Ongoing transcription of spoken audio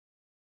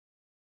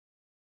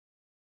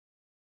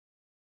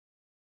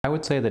I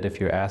would say that if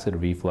your acid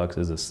reflux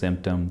is a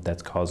symptom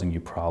that's causing you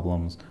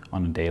problems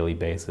on a daily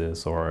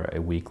basis or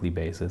a weekly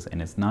basis,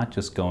 and it's not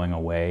just going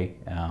away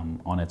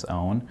on its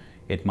own,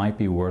 it might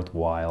be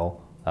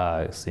worthwhile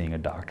seeing a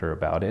doctor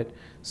about it.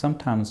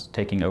 Sometimes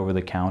taking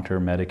over-the-counter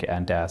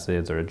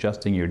antacids or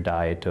adjusting your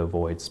diet to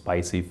avoid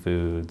spicy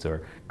foods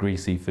or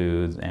greasy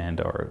foods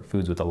or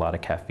foods with a lot of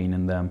caffeine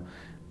in them,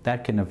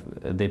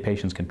 the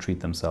patients can treat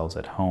themselves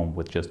at home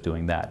with just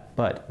doing that.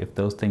 But if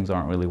those things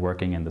aren't really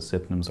working and the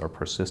symptoms are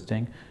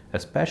persisting,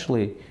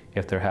 especially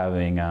if they're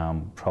having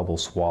trouble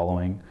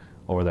swallowing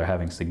or they're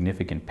having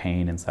significant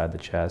pain inside the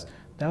chest,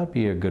 that would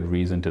be a good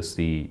reason to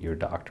see your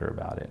doctor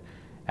about it.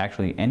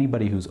 Actually,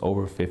 anybody who's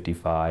over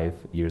 55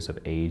 years of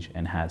age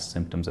and has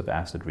symptoms of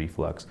acid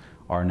reflux,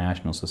 our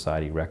National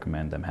Society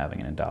recommend them having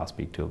an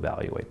endoscopy to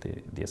evaluate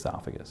the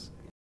esophagus.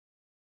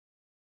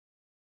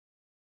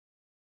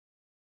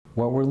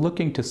 What we're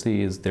looking to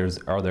see is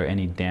are there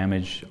any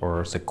damage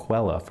or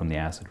sequela from the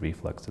acid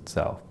reflux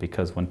itself?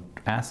 Because when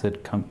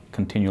acid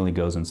continually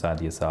goes inside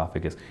the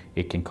esophagus,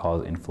 it can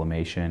cause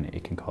inflammation,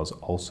 it can cause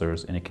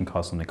ulcers, and it can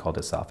cause something called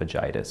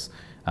esophagitis.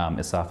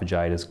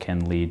 Esophagitis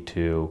can lead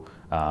to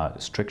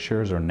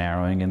strictures or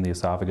narrowing in the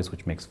esophagus,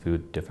 which makes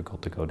food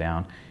difficult to go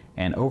down.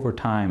 And over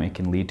time, it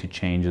can lead to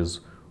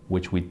changes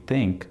which we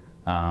think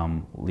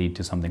lead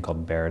to something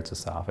called Barrett's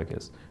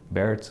esophagus.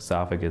 Barrett's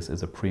esophagus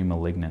is a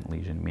pre-malignant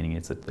lesion, meaning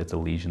it's a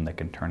lesion that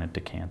can turn into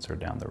cancer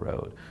down the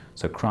road.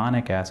 So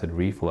chronic acid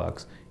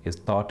reflux is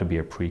thought to be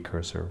a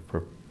precursor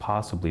for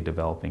possibly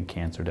developing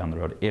cancer down the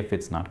road if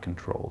it's not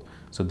controlled.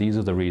 So these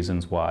are the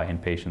reasons why in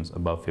patients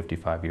above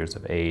 55 years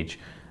of age,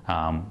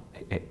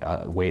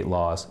 weight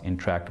loss,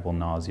 intractable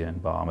nausea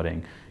and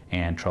vomiting,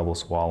 and trouble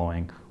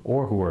swallowing,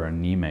 or who are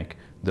anemic,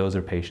 those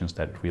are patients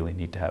that really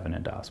need to have an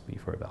endoscopy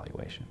for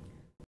evaluation.